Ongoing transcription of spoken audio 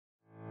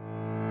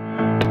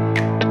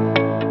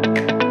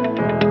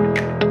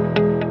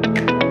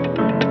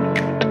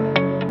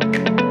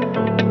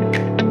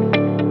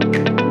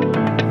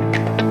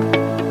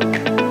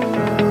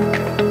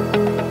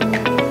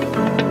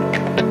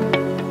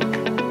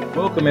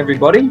Welcome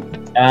everybody,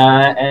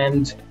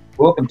 and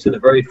welcome to the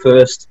very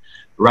first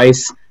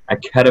Race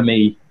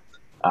Academy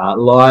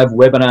live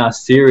webinar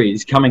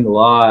series coming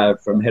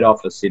live from head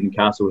office in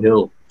Castle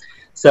Hill.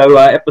 So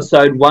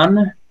episode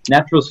 1,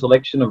 natural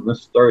selection of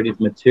restorative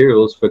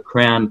materials for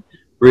crown,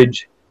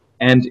 bridge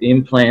and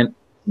implant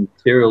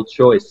material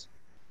choice.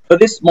 So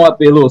this might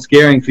be a little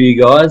scaring for you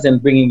guys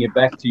and bringing you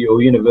back to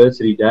your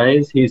university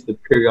days. Here's the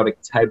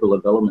periodic table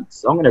of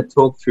elements. So I'm going to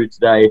talk through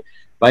today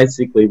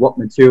basically what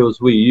materials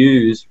we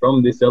use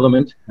from this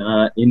element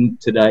in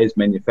today's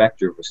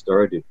manufacture of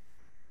restorative.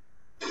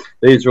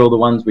 These are all the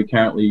ones we're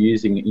currently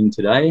using in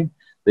today.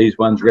 These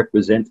ones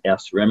represent our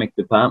ceramic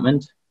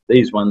department.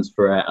 These ones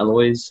for our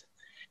alloys.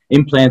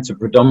 Implants are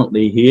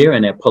predominantly here,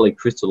 and our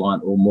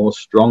polycrystalline or more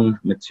strong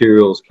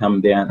materials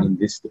come down in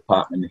this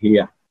department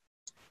here.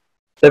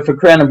 So for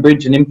crown and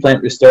bridge and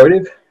implant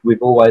restorative,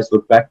 we've always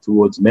looked back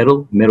towards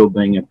metal, metal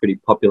being a pretty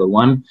popular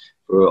one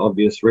for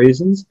obvious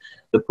reasons.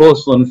 The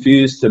porcelain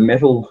fused to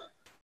metal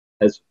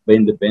has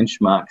been the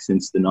benchmark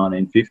since the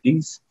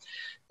 1950s.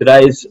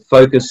 Today's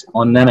focus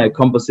on nano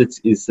composites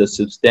is a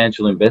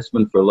substantial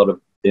investment for a lot of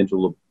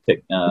dental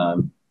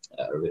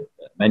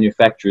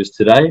manufacturers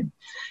today.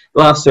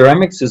 Glass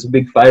ceramics is a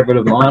big favourite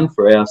of mine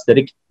for our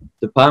aesthetic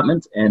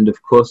department, and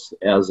of course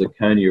our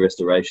zirconia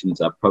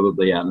restorations are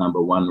probably our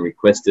 #1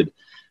 requested.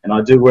 And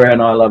I do wear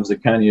an I Love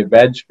Zirconia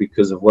badge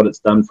because of what it's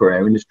done for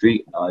our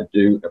industry. I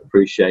do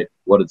appreciate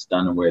what it's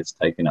done and where it's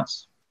taken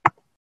us.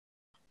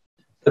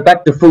 So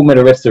back to full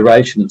metal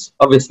restorations.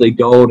 Obviously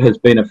gold has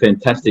been a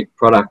fantastic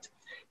product.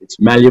 It's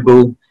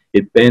malleable,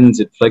 it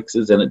bends, it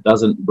flexes and it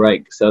doesn't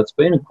break. So it's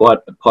been quite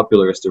a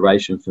popular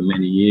restoration for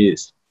many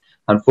years.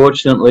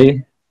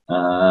 Unfortunately,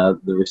 the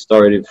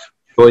restorative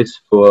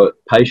choice for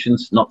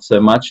patients, not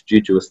so much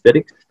due to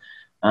aesthetics,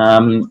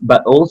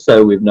 but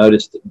also we've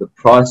noticed the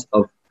price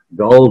of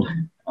gold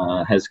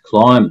has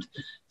climbed.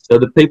 So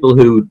the people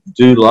who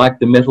do like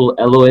the metal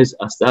alloys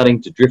are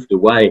starting to drift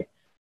away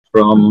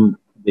from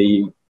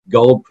the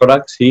gold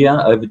products here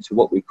over to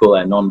what we call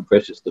our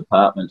non-precious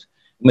department.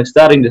 And we're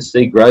starting to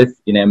see growth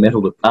in our metal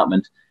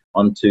department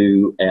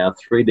onto our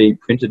 3D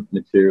printed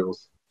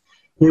materials.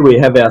 Here we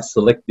have our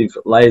selective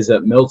laser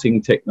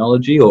melting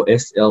technology, or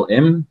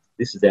SLM.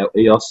 This is our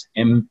EOS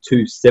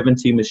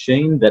M270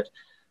 machine that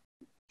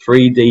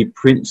 3D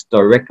prints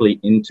directly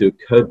into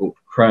cobalt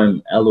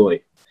chrome alloy.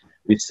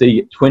 We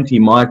see 20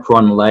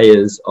 micron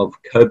layers of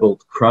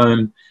cobalt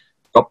chrome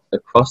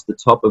across the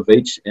top of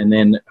each, and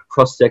then a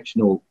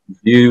cross-sectional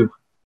view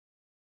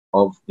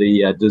of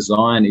the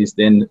design is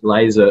then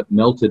laser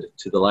melted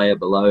to the layer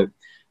below.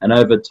 And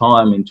over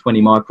time, in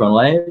 20 micron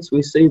layers,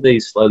 we see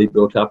these slowly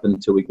built up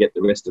until we get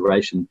the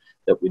restoration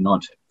that we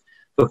want.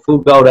 For full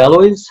gold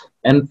alloys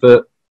and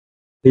for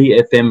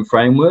PFM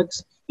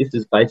frameworks, this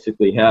is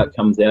basically how it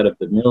comes out of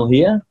the mill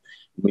here.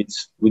 We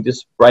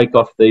just break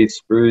off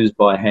these sprues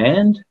by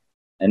hand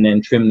and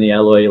then trim the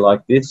alloy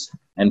like this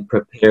and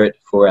prepare it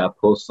for our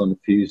porcelain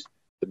fused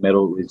to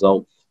metal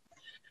results.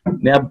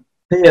 Now,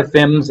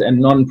 PFMs and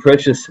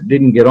non-precious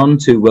didn't get on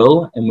too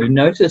well, and we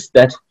noticed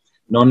that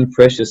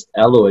non-precious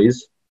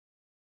alloys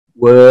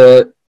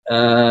were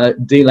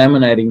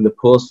delaminating the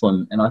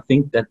porcelain, and I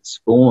think that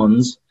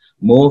spawns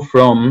more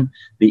from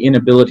the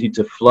inability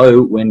to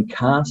flow when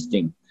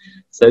casting.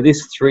 So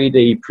this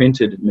 3D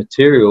printed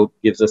material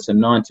gives us a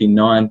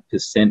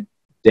 99%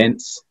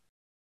 dense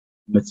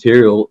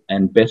material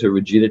and better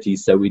rigidity,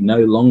 so we no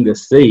longer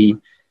see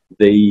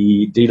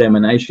the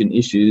delamination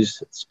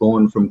issues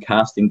spawn from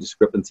casting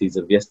discrepancies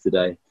of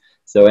yesterday.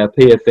 So our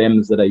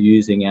PFMs that are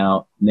using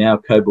our now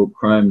cobalt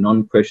chrome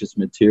non-precious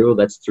material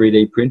that's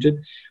 3D printed,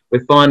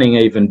 we're finding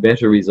even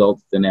better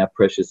results than our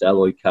precious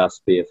alloy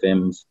cast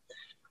PFMs.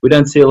 We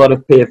don't see a lot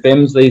of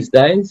PFMs these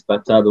days,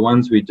 but the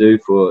ones we do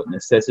for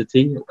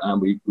necessity,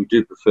 we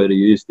do prefer to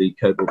use the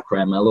cobalt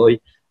chrome alloy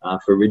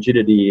for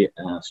rigidity,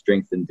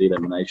 strength and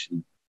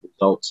delamination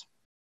results.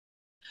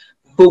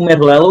 Full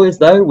metal alloys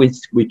though,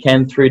 we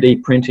can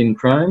 3D print in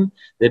chrome.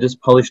 They're just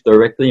polished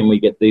directly and we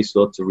get these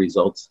sorts of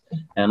results.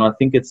 And I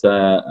think it's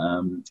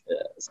some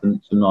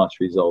nice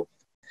results.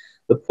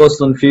 The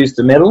porcelain fused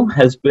to metal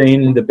has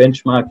been the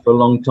benchmark for a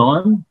long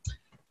time.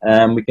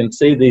 We can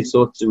see these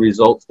sorts of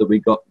results that we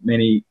got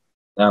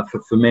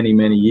for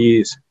many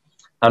years.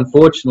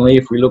 Unfortunately,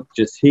 if we look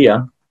just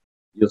here,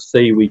 you'll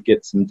see we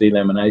get some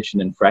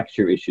delamination and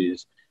fracture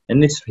issues.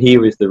 And this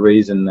here is the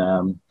reason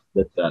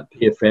that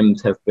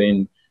PFMs have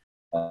been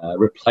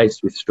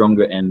replaced with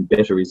stronger and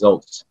better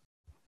results.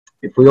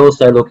 If we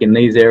also look in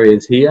these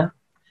areas here,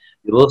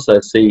 you'll also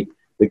see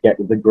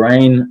the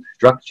grain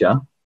structure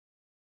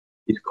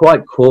is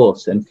quite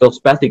coarse, and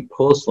feldspathic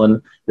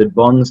porcelain that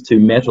bonds to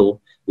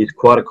metal is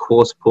quite a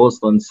coarse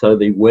porcelain, so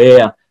the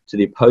wear to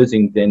the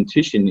opposing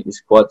dentition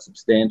is quite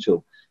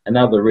substantial.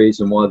 Another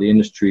reason why the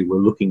industry were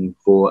looking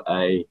for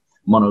a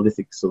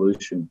monolithic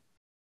solution.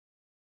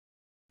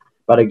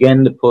 But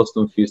again, the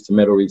porcelain fused to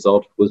metal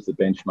result was the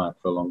benchmark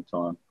for a long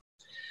time.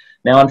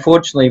 Now,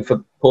 unfortunately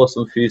for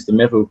porcelain fused to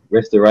metal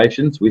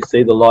restorations, we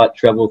see the light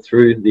travel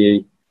through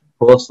the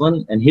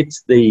porcelain and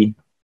hits the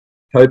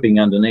coping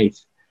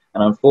underneath.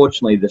 and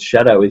unfortunately the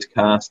shadow is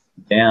cast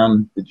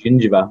down the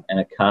gingiva and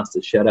it casts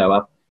a shadow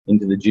up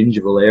into the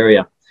gingival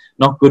area.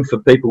 Not good for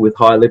people with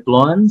high lip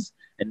lines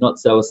and not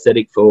so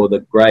aesthetic for the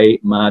grey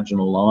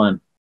marginal line.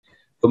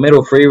 For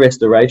metal-free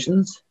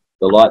restorations,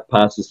 the light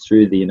passes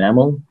through the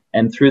enamel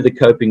and through the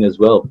coping as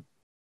well.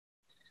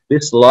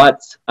 This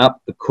lights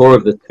up the core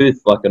of the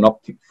tooth like an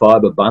optic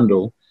fibre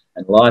bundle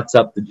and lights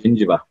up the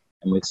gingiva,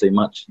 and we see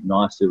much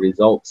nicer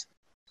results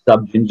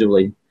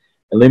subgingivally,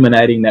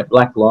 eliminating that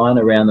black line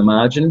around the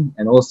margin,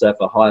 and also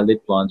for high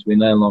lip lines we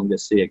no longer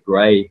see a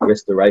grey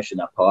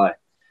restoration up high.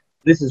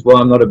 This is why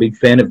I'm not a big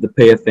fan of the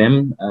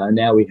PFM.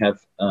 Now we have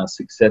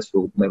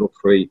successful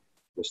metal-free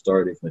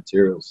restorative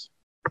materials.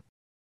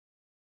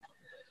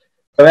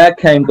 So out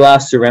came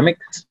glass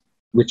ceramics,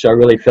 which I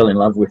really fell in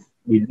love with.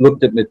 We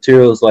looked at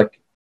materials like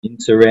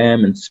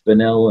Interam and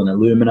Spinel and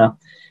Alumina,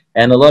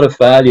 and a lot of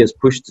failures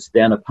pushed us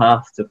down a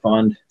path to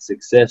find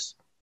success.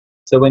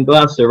 So when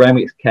glass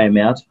ceramics came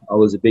out, I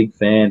was a big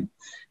fan.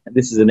 And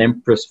this is an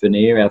Empress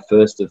veneer, our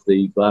first of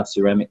the glass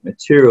ceramic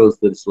materials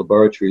that this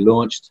laboratory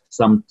launched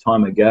some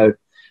time ago.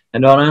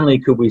 And not only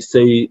could we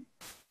see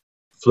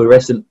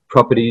fluorescent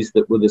properties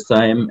that were the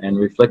same and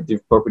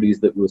reflective properties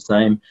that were the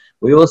same,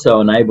 we also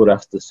enabled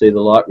us to see the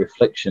light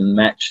reflection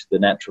match the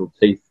natural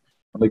teeth.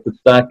 And we could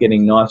start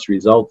getting nice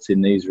results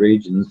in these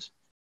regions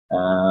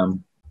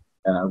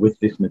with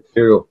this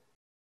material.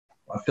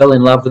 I fell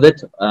in love with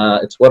it.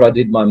 It's what I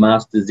did my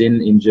master's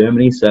in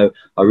Germany, so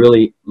I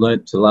really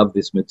learnt to love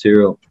this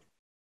material.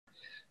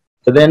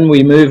 So then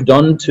we moved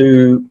on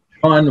to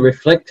try and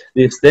reflect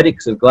the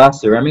aesthetics of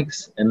glass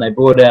ceramics, and they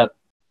brought out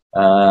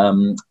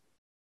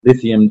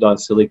lithium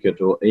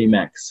disilicate, or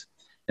EMAX,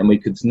 and we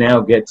could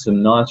now get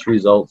some nice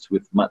results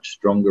with much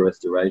stronger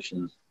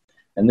restorations.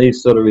 And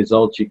these sort of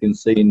results you can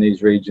see in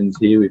these regions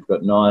here. We've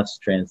got nice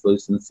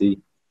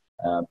translucency,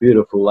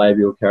 beautiful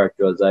labial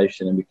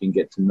characterization, and we can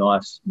get some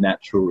nice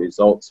natural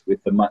results with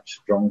a much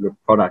stronger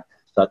product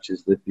such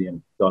as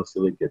lithium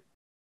disilicate.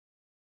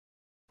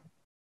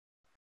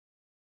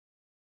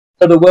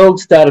 So the world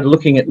started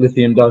looking at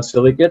lithium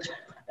disilicate,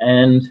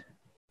 and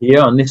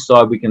here on this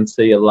side we can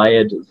see a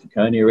layered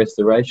zirconia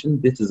restoration.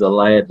 This is a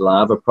layered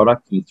lava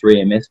product from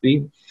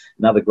 3MSB,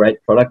 another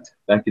great product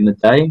back in the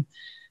day.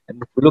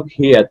 And if we look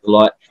here at the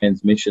light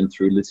transmission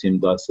through lithium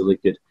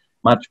disilicate,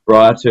 much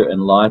brighter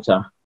and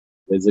lighter.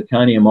 The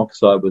zirconium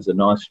oxide was a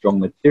nice strong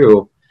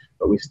material,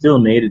 but we still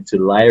needed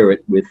to layer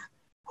it with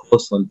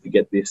porcelain to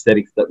get the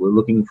aesthetics that we're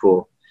looking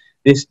for.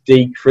 This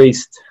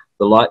decreased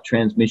the light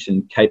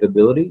transmission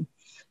capability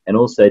and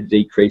also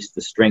decreased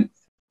the strength.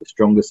 The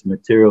strongest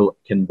material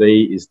can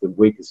be is the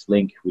weakest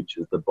link, which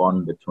is the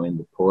bond between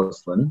the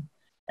porcelain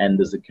and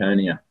the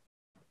zirconia.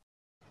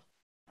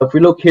 If we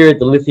look here at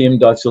the lithium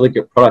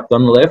disilicate product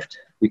on the left,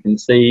 we can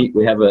see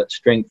we have a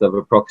strength of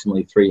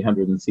approximately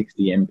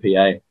 360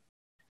 MPa.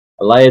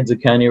 A layered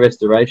zirconia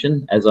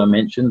restoration, as I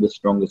mentioned, the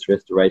strongest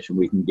restoration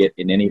we can get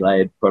in any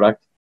layered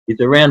product,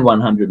 is around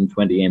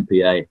 120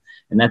 MPa,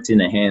 and that's in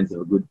the hands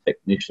of a good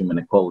technician in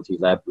a quality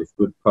lab with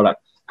good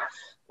products.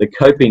 The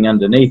coping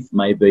underneath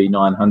may be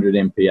 900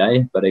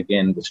 MPa, but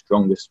again, the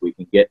strongest we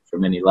can get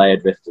from any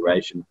layered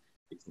restoration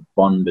is the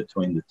bond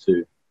between the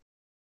two.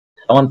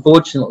 So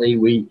unfortunately,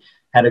 we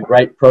had a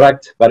great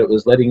product, but it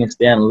was letting us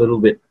down a little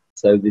bit.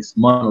 So this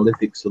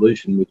monolithic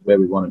solution was where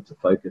we wanted to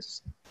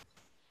focus.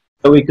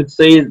 So we could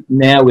see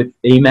now with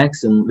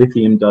EMAX and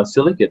lithium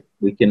disilicate,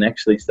 we can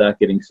actually start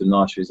getting some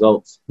nice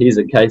results. Here's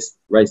a case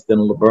Race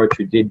Dental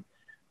Laboratory did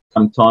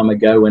some time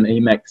ago when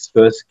EMAX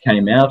first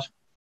came out.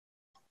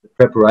 The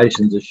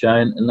preparations are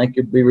shown, and they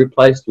could be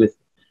replaced with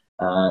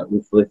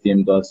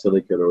lithium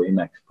disilicate or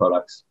EMAX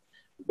products.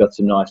 We've got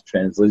some nice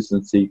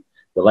translucency,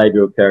 the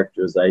labial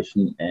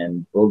characterization,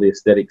 and all the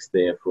aesthetics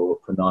there for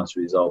nice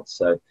results.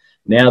 So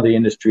now the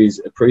industry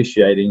is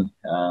appreciating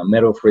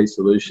metal-free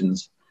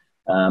solutions,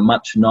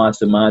 much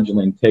nicer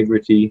marginal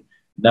integrity,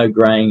 no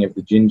greying of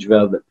the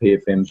gingiva that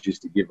PFMs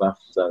used to give us.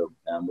 So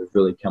we've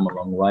really come a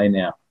long way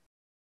now.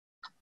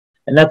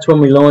 And that's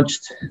when we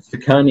launched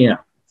zirconia.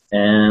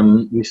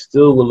 We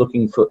still were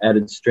looking for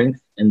added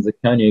strength, and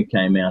zirconia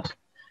came out.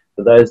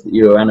 For those that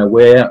you are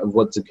unaware of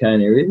what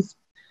zirconia is,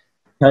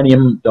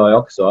 zirconium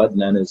dioxide,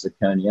 known as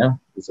zirconia,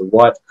 is a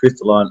white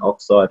crystalline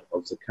oxide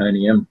of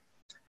zirconium.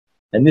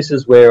 And this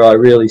is where I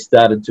really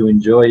started to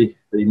enjoy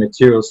the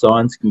material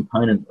science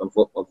component of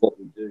what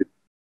we do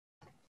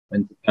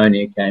when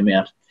zirconia came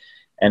out.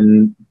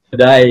 And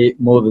today,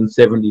 more than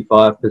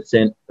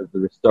 75% of the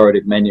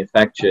restorative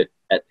manufacture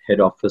at head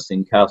office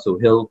in Castle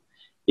Hill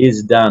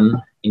is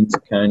done in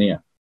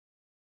zirconia.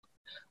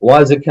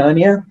 Why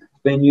zirconia?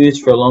 It's been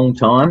used for a long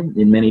time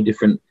in many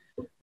different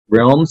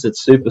realms.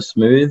 It's super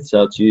smooth,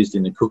 so it's used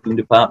in the cooking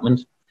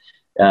department.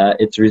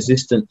 Its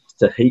resistance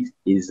to heat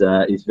is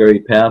very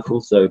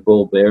powerful, so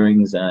ball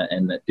bearings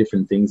and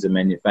different things are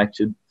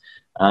manufactured.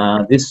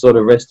 This sort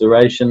of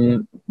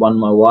restoration, one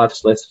my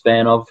wife's less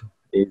fan of,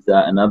 is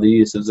another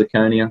use of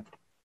zirconia.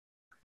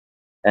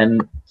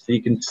 And so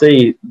you can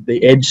see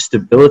the edge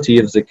stability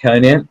of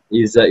zirconia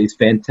is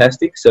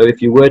fantastic. So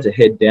if you were to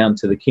head down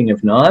to the King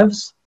of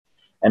Knives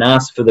and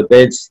ask for the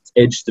best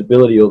edge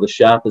stability or the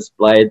sharpest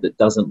blade that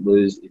doesn't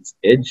lose its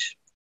edge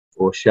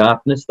or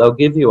sharpness, they'll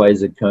give you a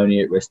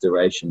zirconia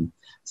restoration.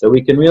 So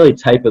we can really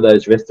taper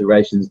those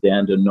restorations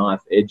down to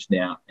knife edge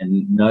now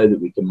and know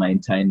that we can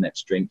maintain that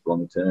strength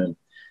long term.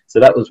 So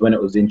that was when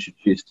it was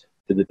introduced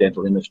to the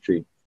dental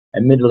industry,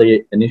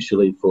 admittedly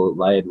initially for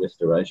layered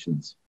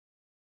restorations.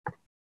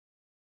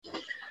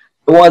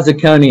 But why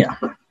zirconia?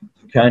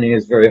 Zirconia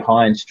is very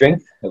high in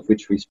strength, of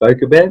which we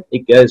spoke about.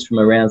 It goes from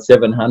around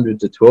 700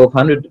 to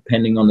 1200,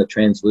 depending on the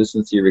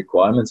translucency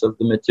requirements of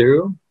the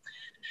material.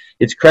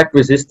 It's crack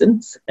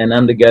resistant and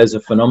undergoes a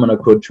phenomenon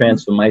called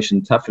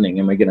transformation toughening,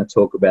 and we're going to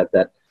talk about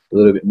that a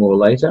little bit more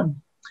later.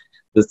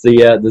 The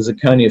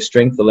zirconia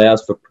strength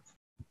allows for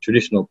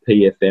traditional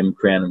PFM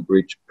crown and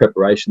bridge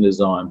preparation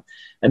design,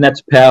 and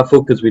that's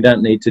powerful because we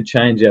don't need to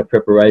change our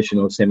preparation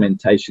or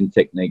cementation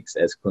techniques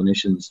as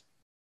clinicians.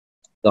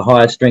 The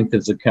higher strength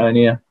of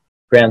zirconia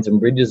crowns and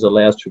bridges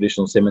allows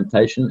traditional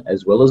cementation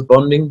as well as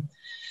bonding.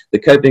 The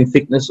coping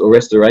thickness or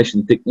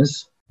restoration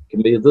thickness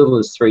can be as little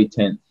as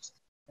 3/10.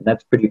 And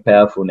that's pretty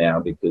powerful now,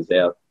 because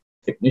our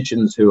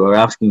technicians who are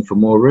asking for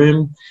more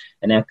room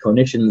and our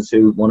clinicians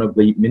who want to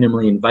be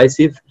minimally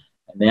invasive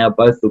are now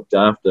both looked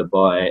after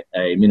by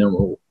a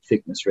minimal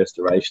thickness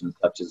restoration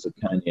such as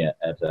zirconia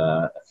at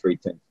a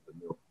 3/10 of a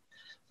mil.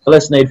 So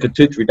less need for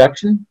tooth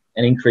reduction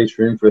and increased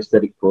room for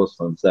aesthetic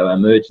porcelain. So our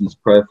emergence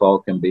profile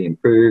can be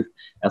improved.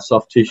 Our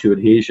soft tissue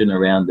adhesion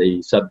around the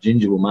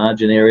subgingival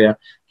margin area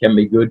can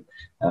be good,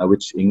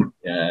 which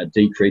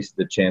decreases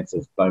the chance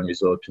of bone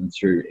resorption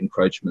through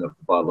encroachment of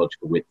the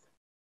biological width.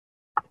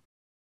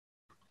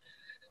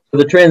 So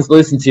the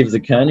translucency of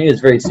zirconia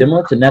is very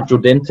similar to natural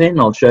dentine.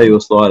 I'll show you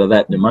a slide of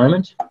that in a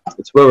moment.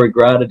 It's well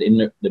regarded in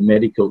the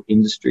medical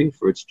industry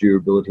for its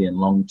durability and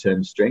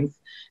long-term strength,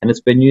 and it's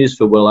been used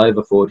for well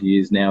over 40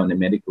 years now in the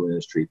medical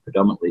industry,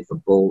 predominantly for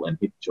ball and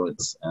hip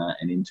joints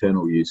and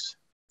internal use.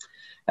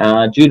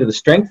 Due to the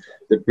strength,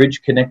 the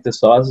bridge connector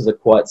sizes are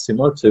quite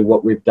similar to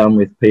what we've done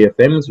with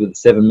PFMs, with a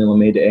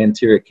 7mm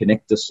anterior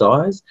connector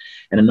size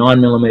and a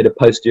 9mm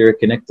posterior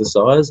connector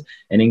size,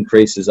 and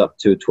increases up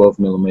to a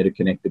 12mm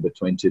connector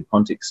between two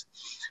pontics,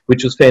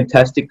 which was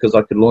fantastic because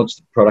I could launch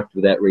the product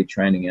without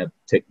retraining our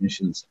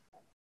technicians.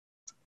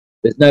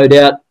 There's no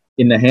doubt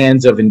in the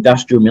hands of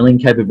industrial milling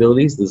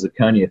capabilities, the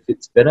zirconia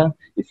fits better.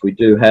 If we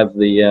do have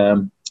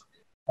the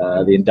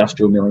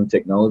industrial milling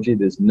technology,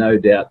 there's no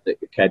doubt that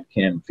the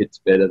CAD-CAM fits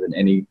better than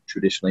any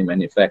traditionally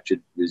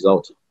manufactured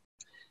result.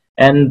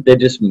 And they're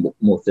just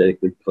more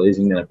aesthetically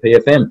pleasing than a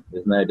PFM.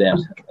 There's no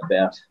doubt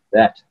about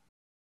that.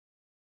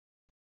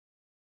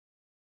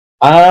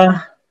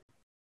 Are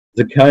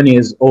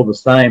zirconias all the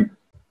same?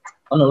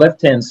 On the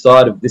left-hand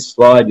side of this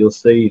slide, you'll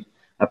see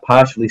a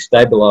partially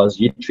stabilized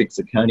yttric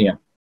zirconia.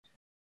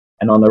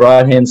 And on the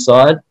right-hand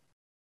side,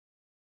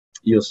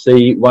 you'll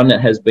see one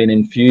that has been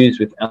infused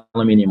with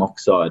aluminium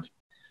oxide.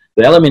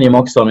 The aluminium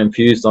oxide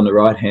infused on the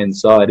right-hand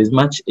side is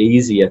much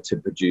easier to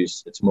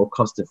produce. It's more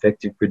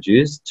cost-effective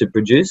to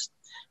produce,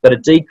 but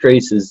it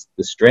decreases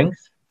the strength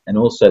and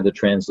also the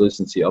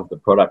translucency of the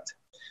product.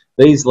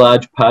 These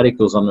large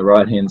particles on the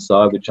right-hand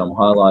side, which I'm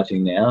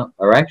highlighting now,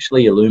 are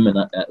actually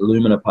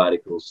alumina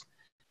particles,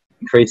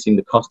 increasing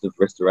the cost of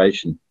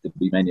restoration to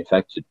be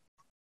manufactured.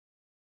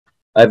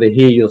 Over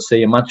here, you'll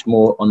see a much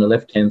more, on the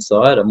left-hand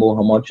side, a more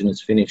homogeneous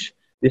finish.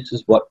 This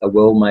is what a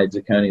well-made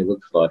zirconia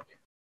looks like.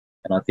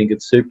 And I think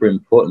it's super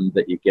important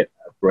that you get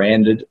a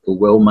branded or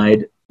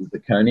well-made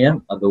zirconia.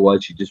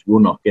 Otherwise, you just will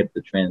not get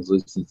the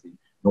translucency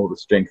nor the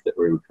strength that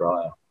we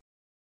require.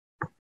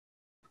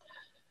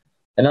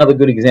 Another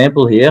good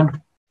example here,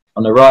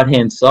 on the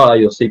right-hand side,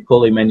 you'll see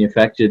poorly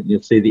manufactured.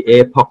 You'll see the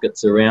air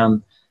pockets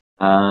around,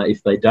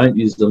 if they don't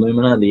use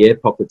alumina, the air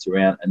pockets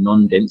around a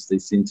non-densely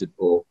sintered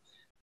or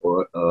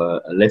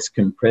a less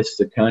compressed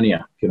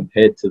zirconia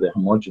compared to the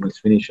homogeneous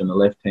finish on the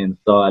left-hand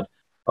side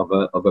of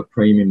a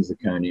premium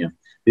zirconia.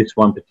 This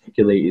one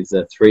particularly is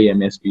a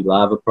 3MSB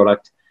lava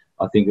product.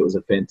 I think it was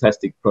a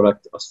fantastic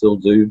product. I still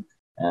do,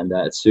 and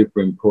it's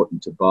super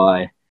important to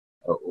buy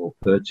or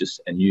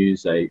purchase and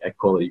use a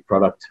quality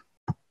product.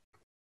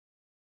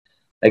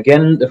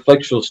 Again, the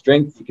flexural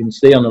strength, you can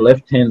see on the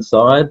left-hand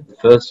side, the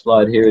first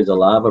slide here is a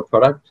lava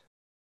product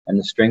and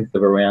the strength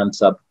of around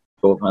sub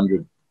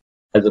 1200.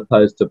 As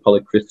opposed to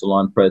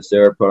polycrystalline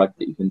Procera product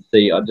that you can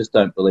see, I just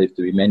don't believe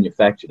to be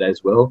manufactured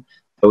as well.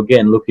 So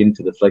again, look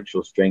into the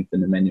flexural strength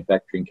and the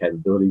manufacturing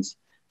capabilities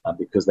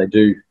because they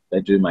do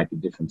make a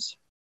difference.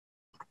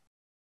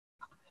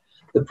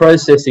 The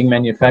processing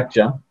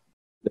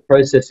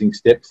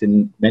steps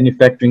in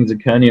manufacturing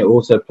zirconia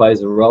also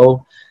plays a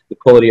role. The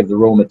quality of the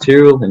raw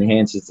material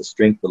enhances the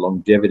strength, the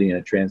longevity and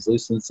the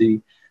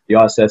translucency. The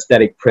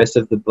isostatic press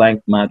of the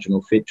blank,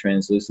 marginal fit,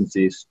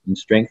 translucency and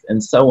strength,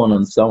 and so on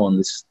and so on.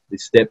 The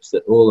steps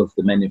that all of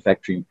the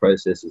manufacturing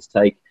processes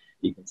take.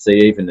 You can see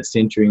even the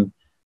sintering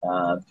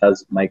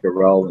does make a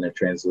role in the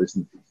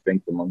translucency,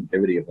 strength and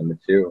longevity of the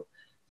material.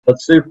 So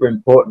it's super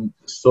important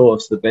to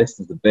source the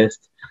best of the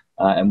best,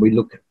 and we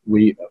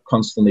are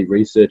constantly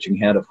researching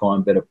how to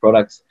find better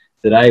products.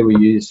 Today we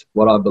use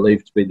what I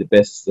believe to be the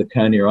best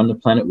zirconia on the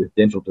planet with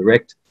Dental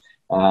Direct.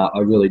 I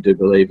really do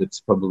believe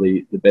it's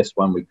probably the best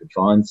one we could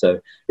find. So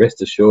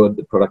rest assured,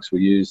 the products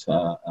we use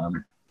are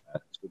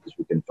as good as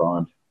we can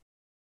find.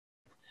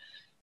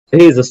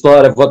 Here's a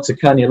slide of what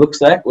zirconia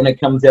looks like when it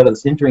comes out of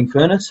the sintering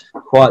furnace.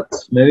 Quite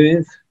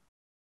smooth.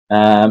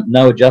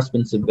 No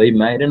adjustments have been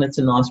made, and it's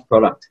a nice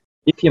product.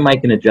 If you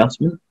make an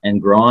adjustment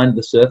and grind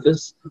the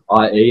surface,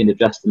 i.e. and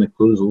adjust the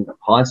occlusal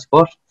high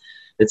spot,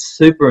 it's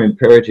super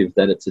imperative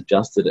that it's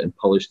adjusted and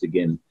polished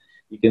again.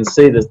 You can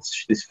see that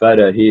this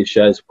photo here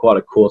shows quite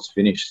a coarse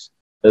finish.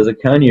 The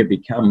zirconia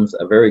becomes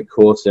a very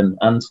coarse and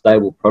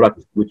unstable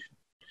product, which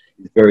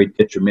is very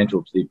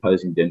detrimental to the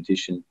opposing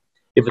dentition.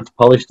 If it's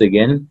polished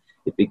again,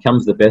 it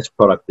becomes the best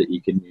product that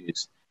you can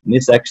use. And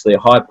this actually, a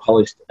high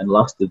polished and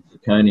lustered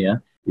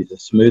zirconia is a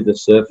smoother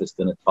surface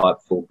than a type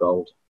 4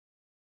 gold.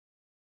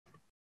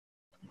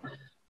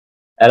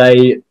 At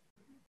a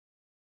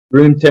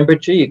room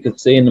temperature, you can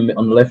see on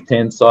the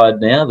left-hand side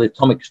now, the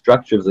atomic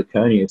structure of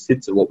zirconia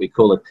sits at what we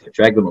call a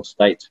tetragonal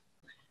state.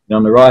 And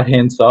on the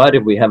right-hand side,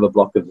 if we have a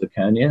block of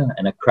zirconia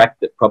and a crack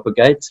that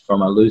propagates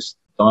from a loose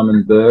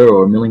diamond burr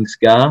or a milling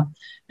scar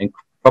and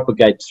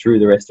propagates through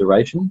the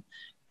restoration,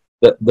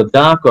 the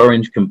dark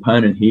orange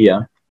component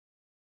here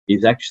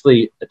is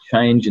actually a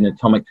change in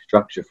atomic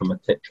structure from a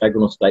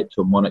tetragonal state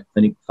to a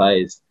monoclinic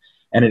phase,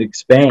 and it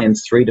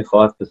expands 3 to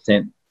 5%.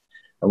 And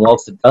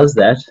whilst it does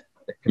that,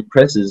 it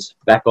compresses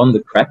back on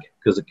the crack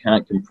because it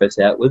can't compress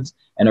outwards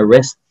and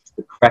arrests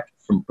the crack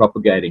from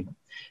propagating.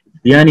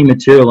 It's the only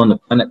material on the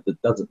planet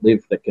that doesn't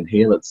live that can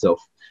heal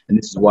itself, and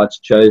this is why it's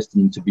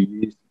chosen to be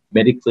used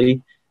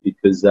medically,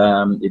 because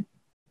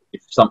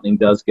if something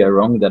does go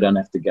wrong, they don't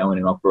have to go in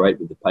and operate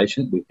with the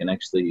patient. We can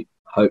actually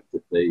hope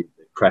that the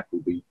crack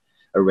will be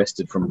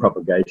arrested from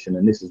propagation,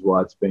 and this is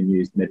why it's been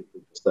used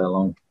medically for so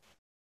long.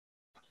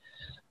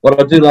 What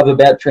I do love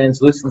about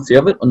translucency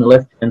of it, on the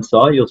left-hand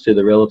side, you'll see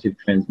the relative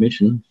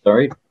transmission,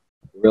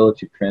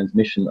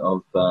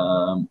 of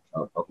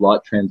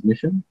light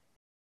transmission.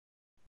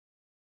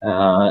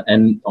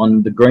 And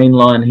on the green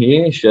line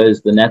here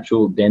shows the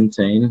natural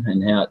dentine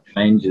and how it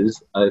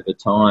changes over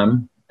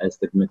time as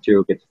the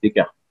material gets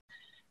thicker.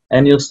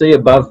 And you'll see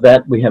above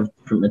that we have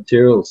different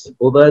materials.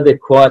 Although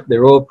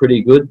they're all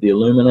pretty good, the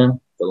alumina,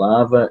 the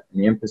lava,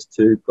 and the Empress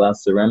 2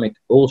 glass ceramic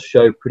all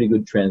show pretty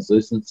good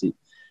translucency.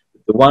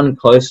 The one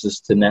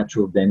closest to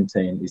natural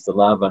dentine is the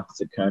lava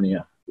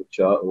zirconia,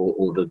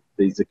 or the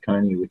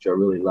zirconia, which I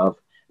really love.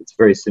 It's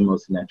very similar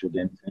to natural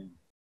dentine.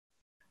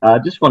 I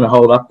just want to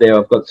hold up there.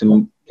 I've got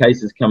some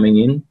cases coming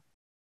in.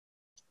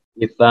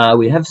 If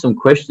we have some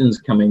questions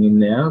coming in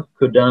now,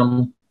 could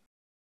one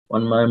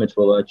moment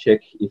while I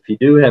check. If you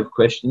do have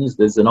questions,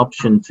 there's an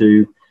option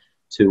to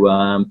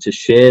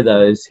share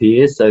those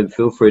here. So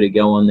feel free to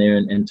go on there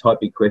and type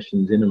your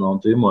questions in, and I'll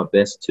do my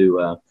best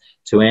to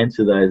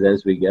answer those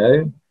as we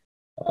go.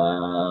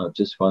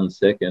 Just 1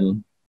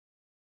 second.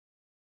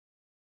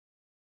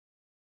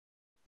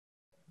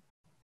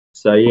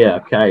 So yeah,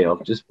 okay,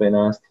 I've just been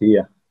asked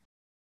here.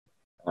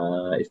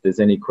 If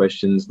there's any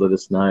questions, let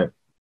us know.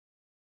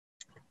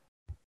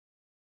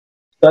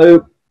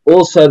 So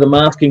also the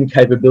masking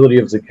capability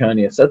of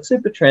zirconia. So it's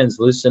super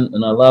translucent,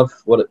 and I love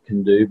what it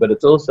can do, but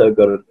it's also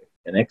got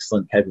an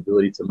excellent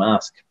capability to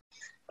mask.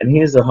 And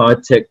here's a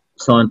high-tech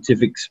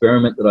scientific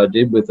experiment that I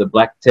did with a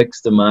black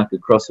text to mark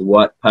across a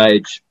white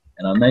page.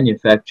 And I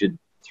manufactured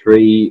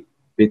 3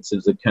 bits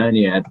of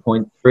zirconia at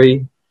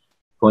 0.3,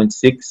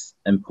 0.6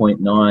 and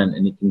 0.9,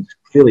 and you can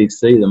clearly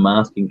see the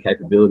masking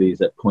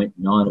capabilities at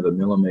 0.9 of a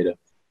millimetre,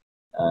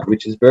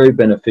 which is very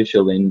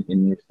beneficial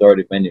in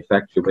restorative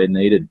manufacture where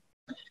needed.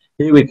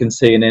 Here we can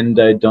see an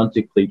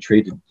endodontically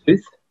treated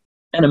tooth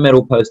and a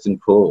metal post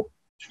and core.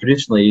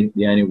 Traditionally,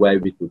 the only way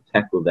we could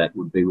tackle that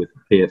would be with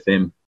a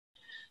PFM.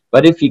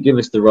 But if you give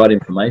us the right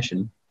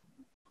information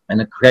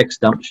and a correct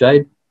stump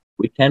shade,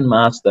 we can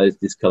mask those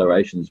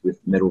discolorations with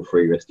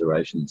metal-free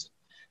restorations.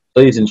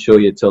 Please ensure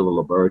you tell the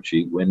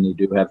laboratory when you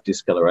do have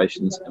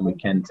discolorations, and we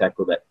can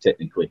tackle that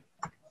technically.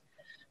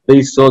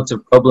 These sorts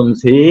of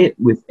problems here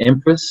with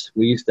Empress,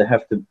 we used to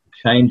have to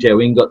change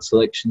our ingot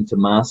selection to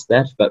mask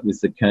that, but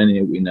with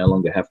zirconia we no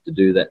longer have to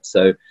do that.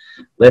 So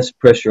less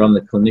pressure on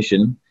the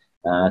clinician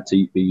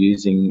to be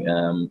using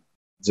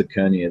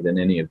zirconia than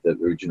any of the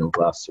original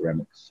glass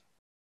ceramics.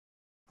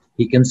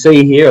 You can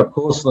see here a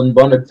porcelain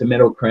bonded to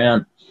metal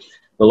crown.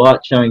 The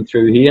light showing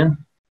through here,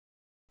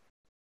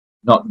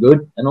 not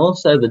good, and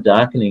also the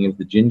darkening of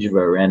the gingiva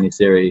around this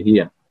area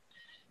here.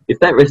 If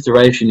that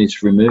restoration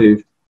is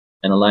removed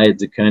and a layered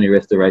zirconia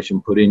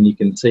restoration put in, you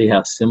can see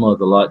how similar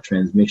the light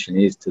transmission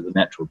is to the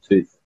natural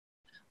tooth.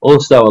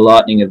 Also a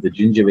lightening of the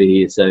gingiva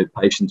here, so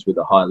patients with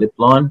a high lip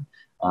line,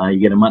 you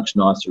get a much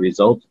nicer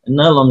result, and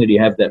no longer do you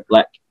have that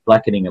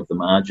blackening of the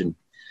margin.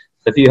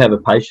 So if you have a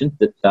patient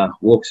that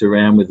walks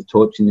around with a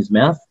torch in his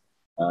mouth,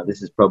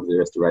 this is probably the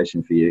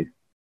restoration for you.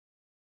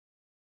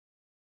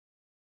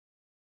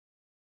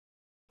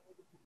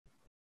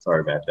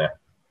 Sorry about that.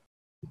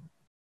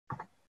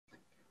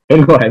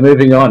 Anyway,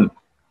 moving on.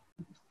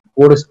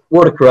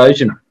 Water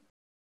corrosion.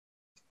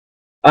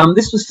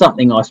 This was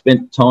something I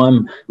spent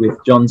time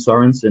with John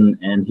Sorensen,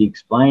 and he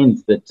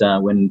explained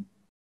that when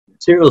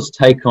materials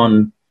take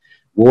on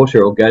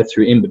water or go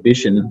through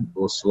imbibition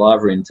or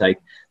saliva intake,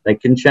 they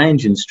can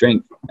change in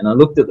strength. And I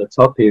looked at the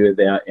top here of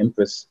our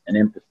Empress and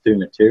Empress 2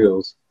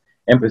 materials,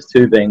 Empress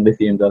 2 being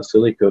lithium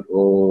disilicate,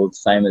 or the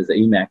same as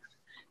Emax.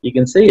 You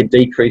can see a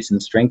decrease in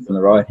strength on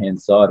the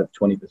right-hand side of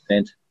 20%.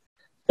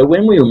 So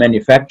when we were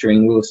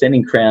manufacturing, we were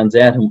sending crowns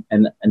out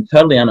and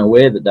totally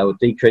unaware that they were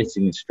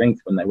decreasing in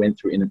strength when they went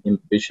through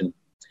imbibition.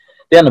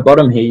 Down the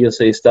bottom here, you'll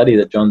see a study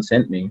that John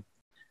sent me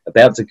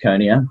about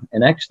zirconia,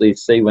 and actually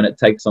see when it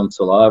takes on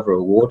saliva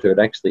or water, it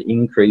actually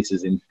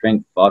increases in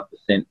strength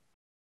 5%.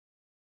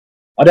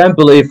 I don't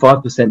believe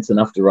 5% is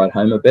enough to write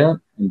home about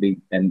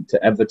and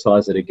to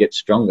advertise that it gets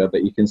stronger,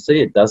 but you can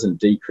see it doesn't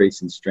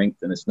decrease in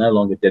strength, and it's no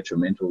longer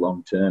detrimental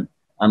long term,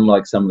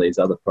 unlike some of these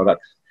other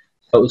products.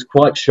 So it was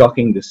quite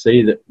shocking to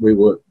see that we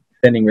were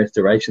sending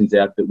restorations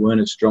out that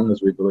weren't as strong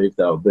as we believed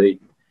they would be.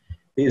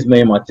 Here's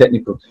me and my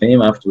technical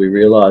team after we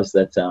realised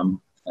that,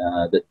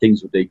 that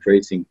things were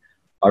decreasing.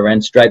 I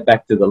ran straight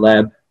back to the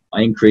lab.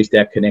 I increased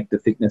our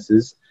connector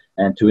thicknesses,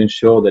 and to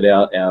ensure that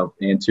our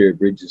anterior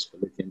bridges for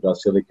lithium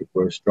disilicate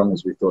were as strong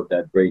as we thought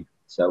they'd be.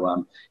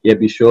 So yeah,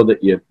 be sure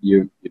that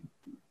you're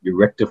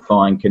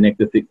rectifying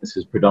connector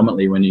thicknesses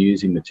predominantly when you're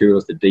using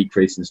materials that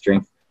decrease in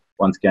strength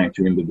once going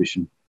through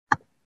imbibition.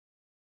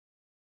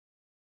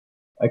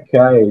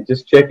 Okay,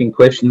 just checking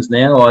questions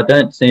now. I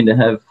don't seem to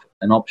have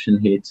an option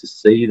here to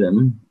see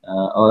them.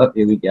 Oh,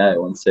 here we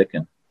go, 1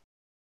 second.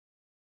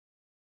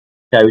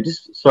 Okay, we're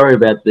just sorry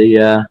about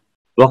the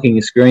blocking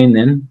your screen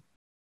then.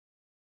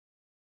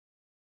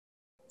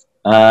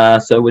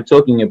 So we're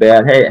talking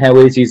about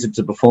how easy is it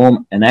to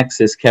perform an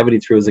access cavity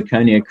through a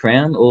zirconia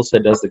crown? Also,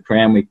 does the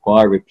crown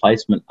require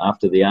replacement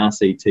after the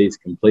RCT is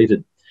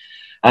completed?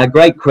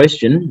 Great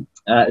question.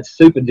 It's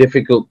super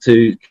difficult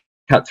to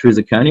cut through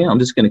zirconia. I'm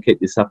just going to keep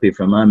this up here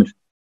for a moment.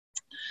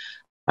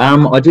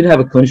 I did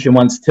have a clinician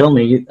once tell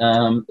me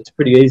it's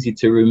pretty easy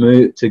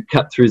to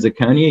cut through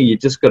zirconia. You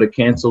just got to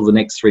cancel the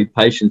next 3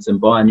 patients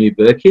and buy a new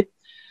burr kit.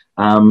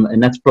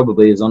 And that's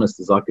probably as honest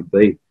as I could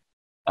be.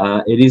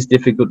 It is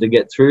difficult to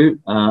get through.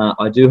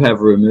 I do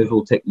have a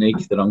removal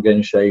technique that I'm going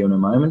to show you in a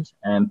moment.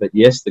 But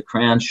yes, the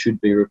crown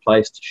should be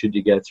replaced should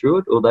you go through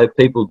it, although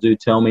people do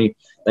tell me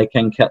they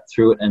can cut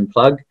through it and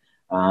plug.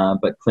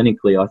 But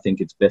clinically, I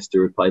think it's best to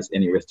replace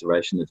any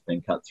restoration that's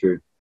been cut through.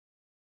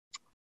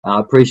 I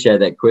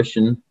appreciate that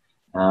question.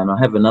 And I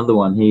have another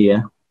one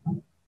here.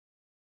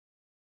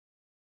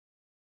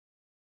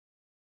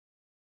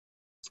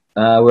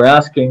 We're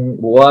asking,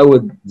 why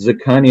would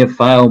zirconia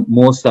fail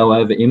more so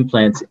over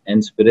implants, and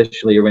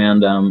especially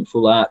around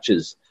full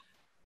arches?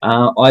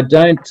 I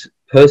don't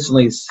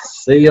personally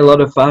see a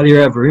lot of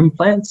failure over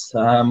implants.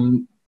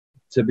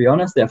 To be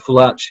honest, our full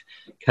arch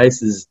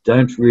cases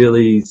don't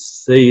really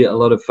see a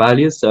lot of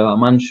failure, so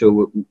I'm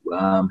unsure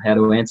how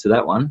to answer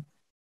that one.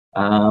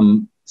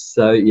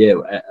 So yeah,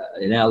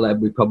 in our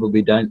lab we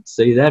probably don't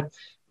see that.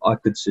 I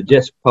could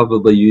suggest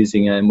probably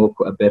using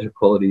a better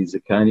quality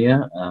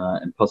zirconia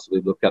and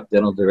possibly look up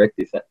Dental Direct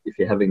if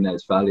you're having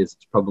those failures.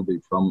 It's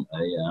probably from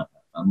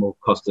a more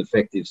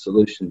cost-effective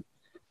solution.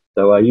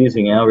 So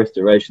using our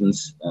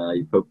restorations,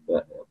 you're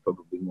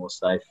probably more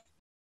safe.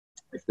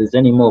 If there's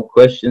any more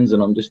questions,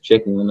 and I'm just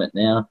checking them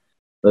now,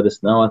 let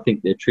us know. I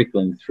think they're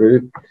trickling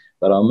through,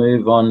 but I'll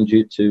move on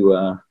due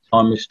to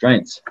time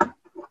restraints.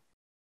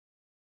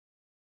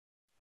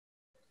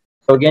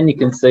 So again, you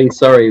can see,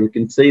 we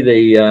can see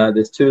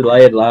there's 2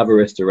 layered lava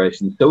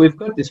restorations. So we've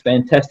got this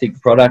fantastic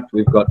product.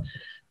 We've got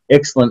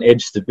excellent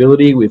edge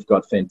stability. We've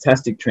got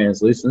fantastic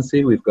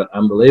translucency. We've got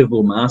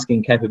unbelievable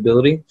masking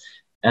capability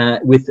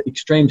with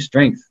extreme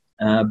strength.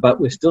 But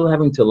we're still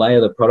having to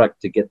layer the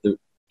product to get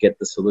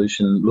the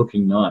solution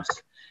looking nice.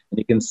 And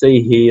you can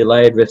see here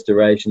layered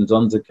restorations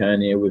on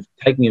zirconia. We're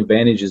taking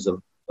advantages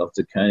of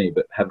zirconia,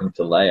 but having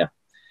to layer.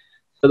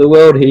 So the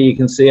world here, you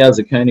can see our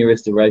zirconia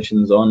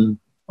restorations on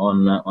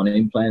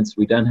implants.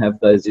 We don't have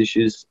those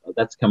issues.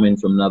 That's coming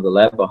from another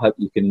lab. I hope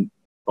you can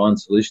find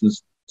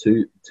solutions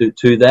to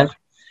that.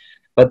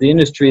 But the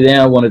industry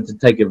now wanted to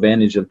take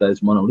advantage of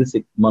those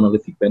monolithic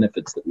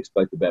benefits that we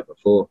spoke about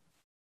before.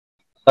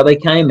 So they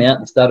came out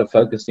and started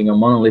focusing on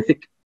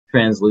monolithic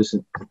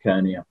translucent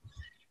zirconia.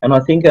 And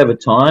I think over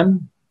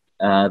time,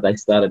 they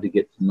started to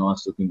get some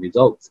nice looking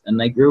results, and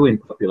they grew in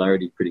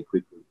popularity pretty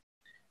quickly.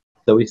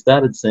 So we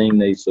started seeing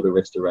these sort of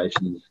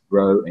restorations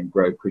grow and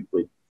grow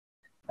quickly.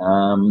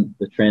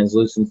 The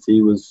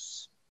translucency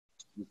was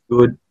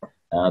good.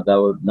 They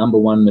were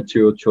 #1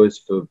 material choice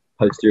for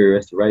posterior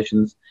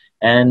restorations,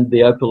 and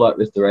the opalite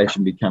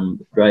restoration became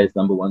Australia's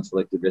 #1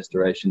 selected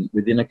restoration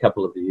within a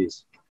couple of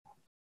years.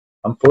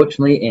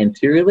 Unfortunately,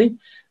 anteriorly,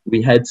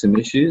 we had some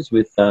issues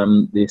with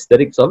the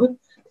aesthetics of it,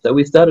 so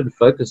we started to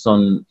focus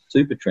on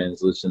super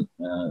translucent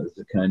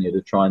zirconia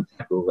to try and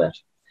tackle that.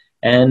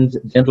 And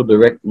Dental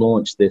Direct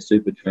launched their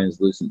super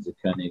translucent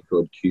zirconia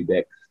called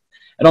CubeX.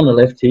 And on the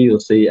left here, you'll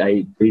see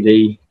a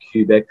 3D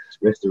CubeX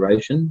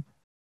restoration.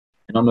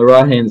 And on the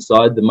right-hand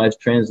side, the most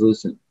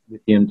translucent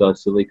lithium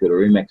disilicate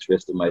or IMAX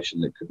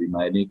restoration that could be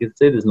made. And you can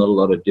see there's not a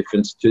lot of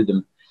difference to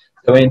them.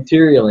 So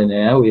anteriorly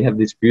now, we have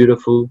this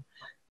beautiful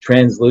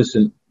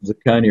translucent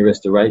zirconia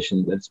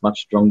restoration that's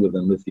much stronger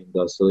than lithium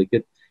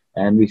disilicate.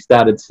 And we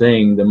started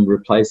seeing them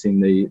replacing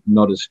the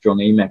not as strong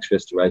IMAX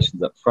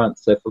restorations up front.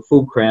 So for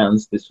full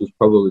crowns, this was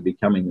probably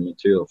becoming the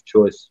material of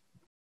choice.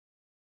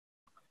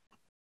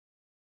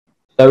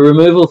 So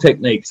removal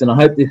techniques, and I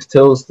hope this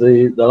tells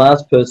the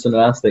last person who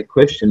asked that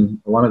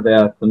question, one of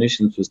our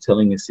clinicians was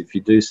telling us, if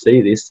you do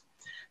see this,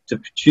 to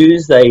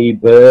choose a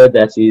burr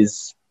that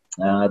is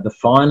the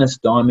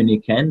finest diamond you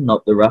can,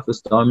 not the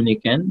roughest diamond you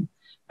can,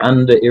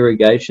 under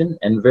irrigation,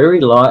 and very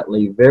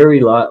lightly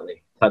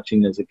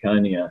touching the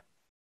zirconia.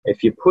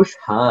 If you push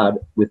hard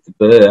with the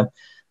burr,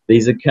 the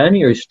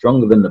zirconia is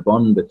stronger than the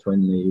bond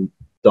between the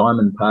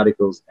diamond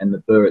particles and the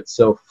burr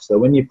itself. So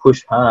when you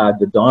push hard,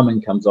 the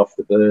diamond comes off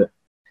the burr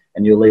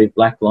and you'll leave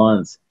black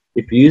lines.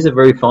 If you use a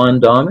very fine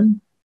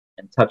diamond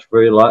and touch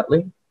very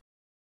lightly,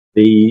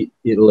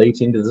 it'll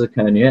eat into the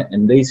zirconia,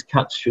 and these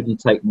cuts shouldn't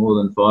take more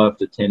than 5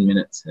 to 10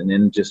 minutes, and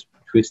then just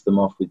twist them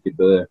off with your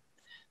burr.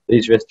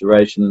 These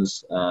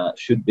restorations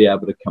should be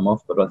able to come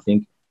off, but I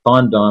think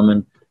fine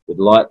diamond with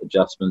light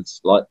adjustments,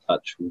 light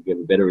touch, will get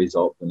a better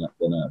result than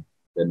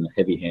a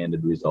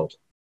heavy-handed result.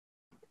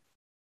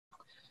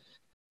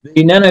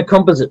 The nano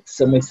composites,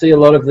 and we see a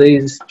lot of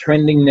these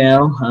trending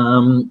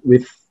now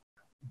with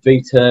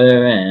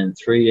Vita and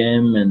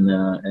 3M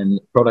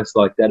and products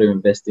like that are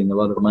investing a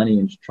lot of money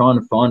in trying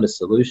to find a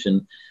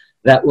solution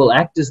that will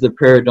act as the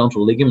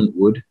periodontal ligament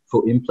would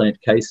for implant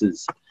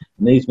cases.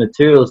 And these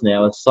materials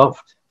now are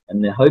soft,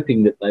 and they're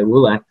hoping that they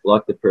will act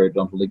like the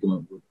periodontal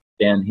ligament would.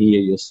 Down here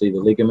you'll see the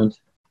ligament,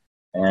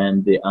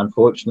 and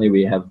unfortunately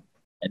we have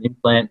an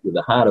implant with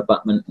a hard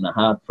abutment and a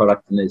hard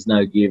product, and there's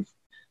no give.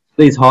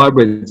 These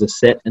hybrids are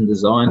set and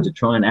designed to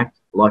try and act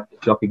like the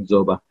shock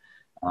absorber,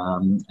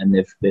 and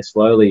they're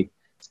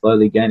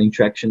slowly gaining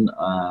traction.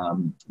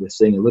 We're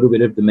seeing a little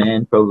bit of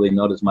demand, probably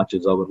not as much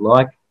as I would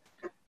like.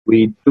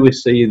 We do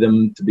see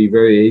them to be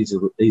very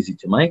easy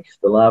to make.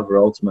 The Lava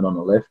Ultimate on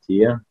the left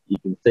here, you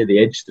can see the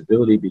edge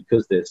stability.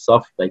 Because they're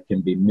soft, they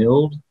can be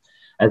milled,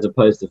 as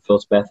opposed to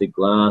felspathic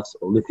glass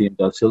or lithium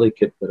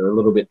disilicate that are a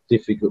little bit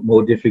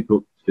more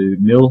difficult to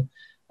mill.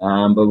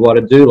 But what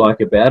I do like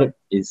about it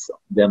is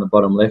down the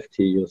bottom left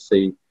here, you'll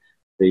see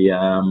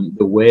the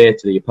wear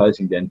to the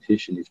opposing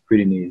dentition is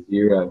pretty near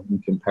zero in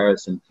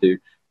comparison to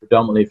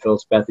predominantly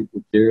felspathic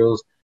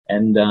materials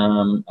and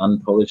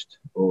unpolished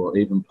or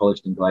even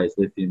polished and glazed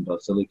lithium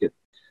disilicate.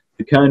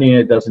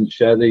 Zirconia doesn't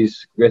show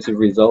these aggressive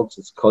results.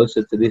 It's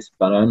closer to this,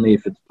 but only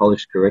if it's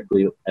polished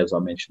correctly, as I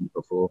mentioned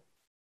before.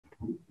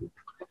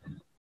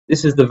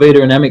 This is the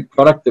Vita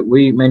product that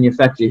we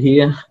manufacture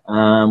here.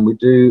 We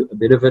do a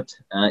bit of it.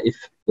 If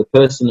the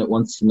person that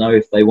wants to know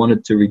if they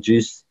wanted to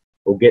reduce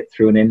or get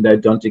through an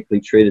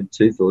endodontically treated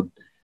tooth, or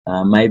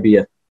maybe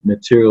a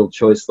material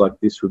choice like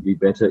this would be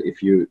better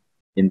if you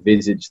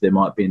envisage there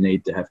might be a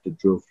need to have to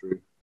drill through.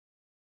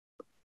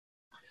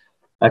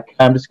 Okay,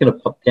 I'm just going to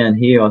pop down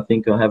here. I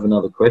think I have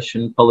another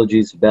question.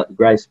 Apologies about the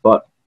grey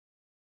spot.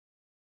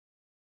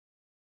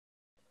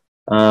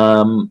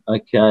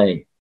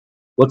 Okay,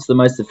 what's the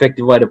most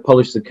effective way to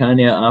polish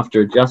zirconia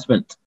after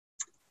adjustment?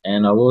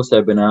 And I've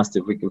also been asked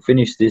if we can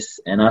finish this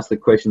and ask the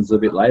questions a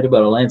bit later,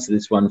 but I'll answer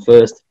this one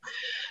first.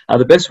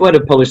 The best way to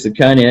polish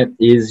zirconia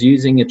is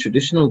using a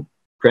traditional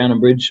crown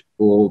and bridge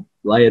or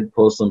layered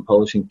porcelain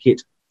polishing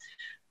kit.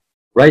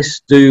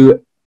 Race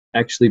do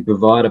actually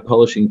provide a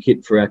polishing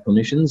kit for our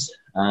clinicians.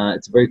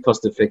 It's a very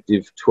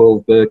cost-effective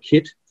 12 burr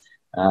kit.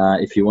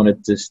 If you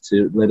wanted just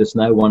to let us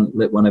know,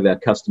 let one of our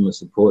customer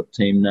support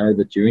team know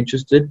that you're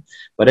interested.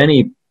 But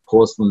any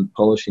porcelain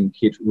polishing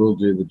kit will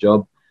do the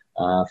job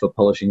for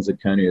polishing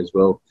zirconia as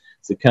well.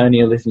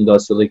 Zirconia, lithium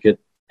disilicate,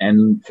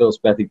 and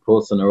felspathic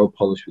porcelain are all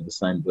polished with the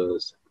same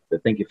burrs. So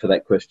thank you for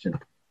that question.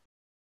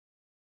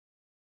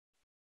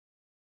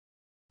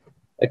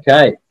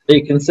 Okay, so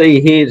you can see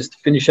here, just to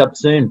finish up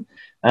soon,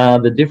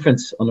 the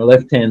difference on the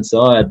left-hand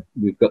side,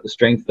 we've got the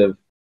strength of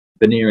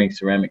veneering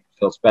ceramic.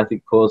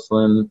 Felspathic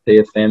porcelain,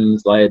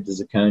 PFMs, layered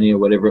zirconia,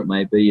 whatever it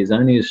may be, is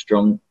only as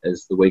strong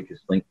as the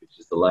weakest link, which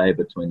is the layer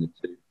between the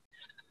two.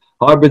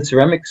 Hybrid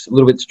ceramics, a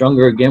little bit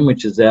stronger again,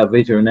 which is our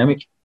Vita.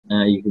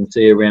 You can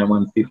see around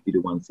 150 to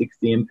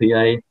 160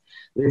 MPa.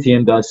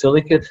 Lithium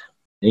disilicate,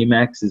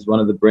 Emax is one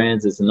of the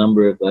brands. There's a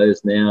number of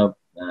those now,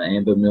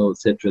 Amber Mill,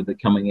 etc. They're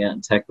coming out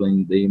and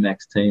tackling the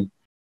Emax team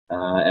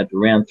at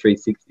around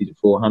 360 to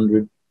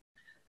 400.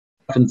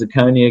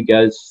 Zirconia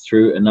goes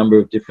through a number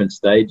of different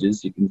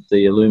stages. You can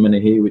see alumina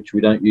here, which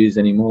we don't use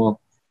anymore.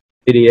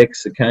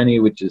 PDX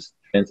zirconia, which is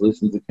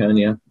translucent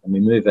zirconia, and we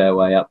move our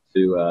way up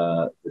to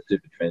the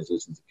super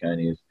translucent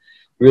zirconias.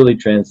 Really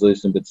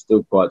translucent, but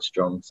still quite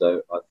strong.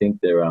 So I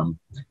think they're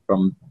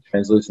from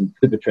translucent,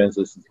 super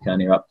translucent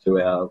zirconia up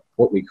to our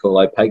what we call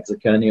opaque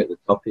zirconia at the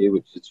top here,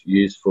 which is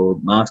used for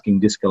masking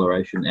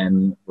discoloration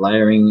and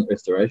layering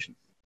restoration.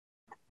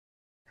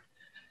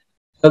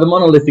 So the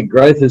monolithic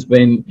growth has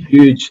been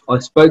huge. I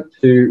spoke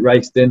to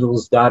Race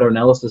Dental's data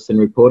analysis and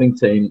reporting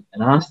team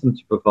and asked them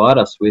to provide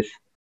us with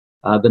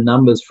the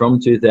numbers from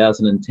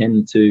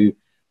 2010 to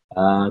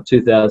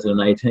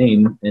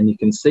 2018, and you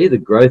can see the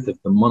growth of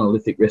the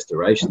monolithic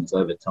restorations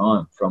over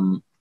time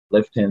from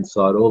left-hand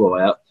side all the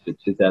way up to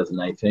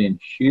 2018.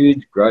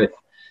 Huge growth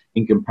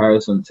in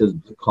comparison to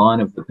the decline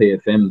of the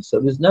PFM. So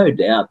there's no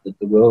doubt that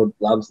the world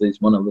loves these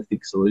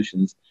monolithic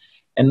solutions,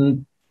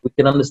 and we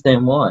can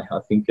understand why. I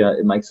think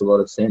it makes a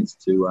lot of sense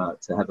to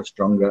have a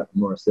stronger,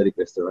 more aesthetic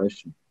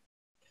restoration.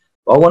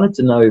 I wanted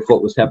to know if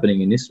what was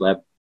happening in this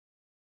lab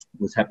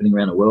was happening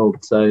around the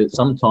world. So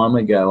some time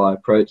ago, I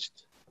approached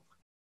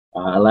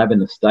a lab in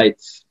the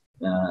States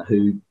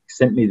who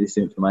sent me this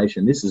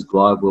information. This is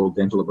Glidewell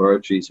Dental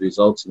Laboratories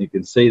results, and you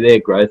can see their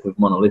growth of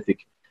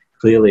monolithic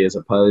clearly as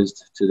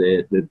opposed to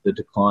the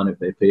decline of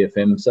their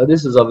PFM. So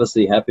this is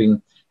obviously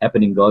happening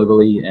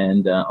globally,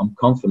 and I'm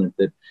confident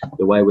that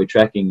the way we're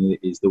tracking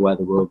is the way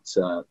the world's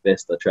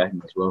best are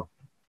tracking as well.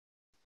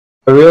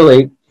 But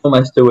really,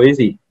 almost too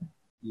easy.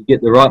 You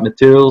get the right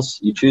materials,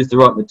 you choose the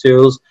right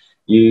materials,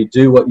 you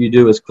do what you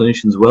do as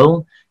clinicians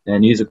well,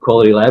 and use a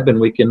quality lab, and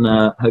we can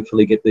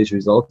hopefully get these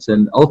results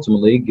and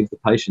ultimately give the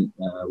patient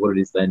what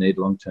it is they need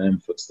long-term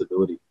for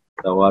stability.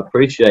 So I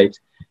appreciate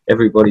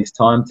everybody's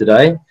time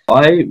today.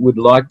 I would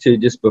like to,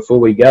 just before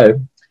we go,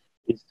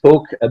 is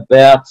talk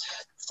about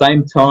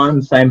same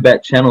time, same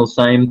bat channel,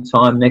 same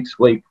time next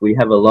week. We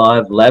have a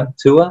live lab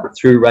tour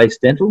through Race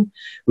Dental,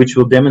 which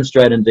will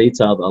demonstrate in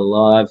detail a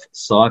live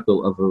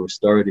cycle of a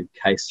restorative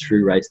case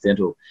through Race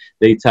Dental,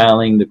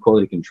 detailing the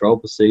quality control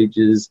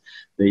procedures,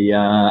 the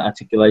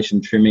articulation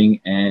trimming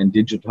and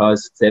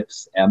digitized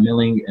steps, our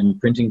milling and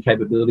printing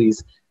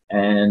capabilities,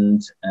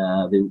 and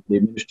the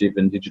administrative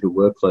and digital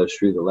workflows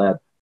through the lab.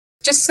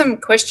 Just some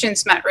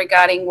questions, Matt,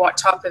 regarding what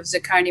type of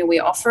zirconia we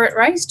offer at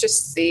Race,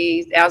 just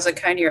our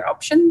zirconia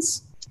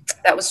options.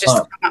 That was just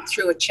come up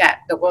through a chat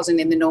that wasn't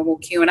in the normal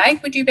Q&A.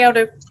 Would you be able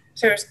to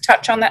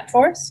touch on that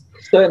for us?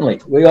 Certainly.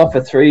 We offer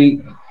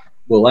three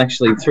types of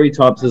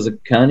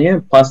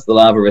zirconia plus the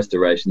lava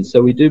restoration.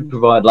 So we do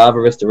provide lava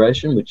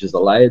restoration, which is a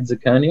layered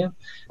zirconia, and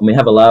we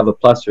have a lava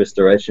plus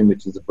restoration,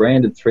 which is a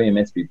branded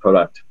 3MSB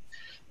product.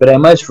 But our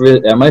most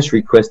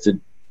requested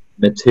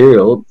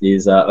material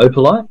is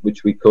opalite,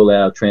 which we call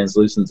our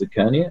translucent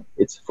zirconia.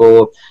 It's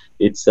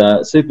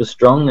super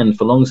strong and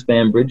for long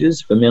span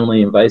bridges for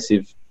minimally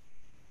invasive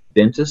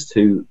dentists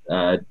who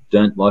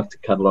don't like to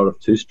cut a lot of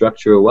tooth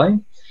structure away.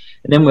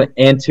 And then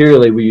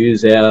anteriorly we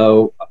use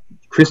our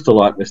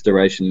crystal-like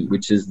restoration,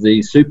 which is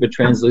the super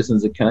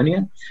translucent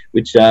zirconia,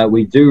 which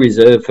we do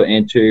reserve for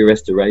anterior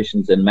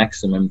restorations and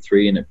maximum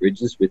 3-unit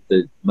bridges, with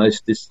the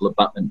most distal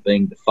abutment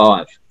being the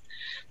 5.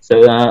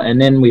 So, and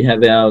then we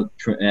have our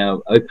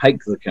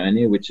opaque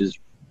zirconia, which is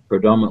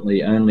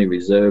predominantly only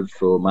reserved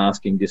for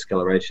masking,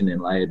 discoloration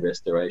and layered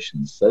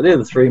restorations. So they're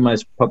the three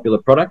most popular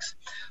products.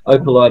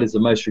 Opalite is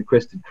the most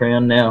requested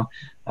crown now,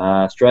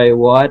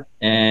 Australia-wide,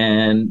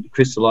 and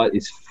crystallite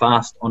is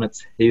fast on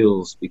its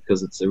heels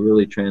because it's a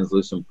really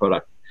translucent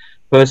product.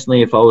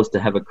 Personally, if I was to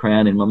have a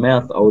crown in my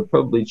mouth, I would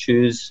probably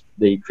choose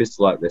the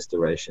crystallite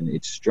restoration.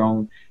 It's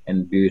strong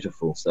and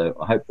beautiful. So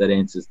I hope that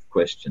answers the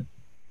question.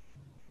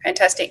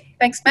 Fantastic.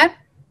 Thanks, Matt.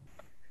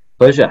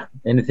 Pleasure.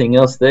 Anything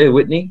else there,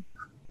 Whitney?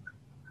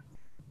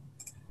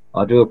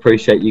 I do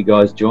appreciate you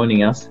guys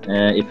joining us.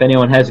 If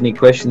anyone has any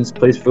questions,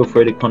 please feel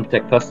free to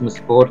contact customer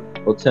support.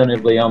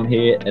 Alternatively, I'm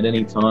here at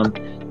any time.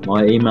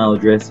 My email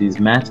address is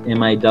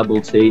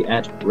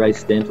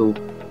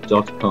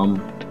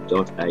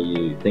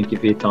matt@racedental.com.au. Thank you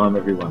for your time,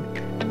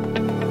 everyone.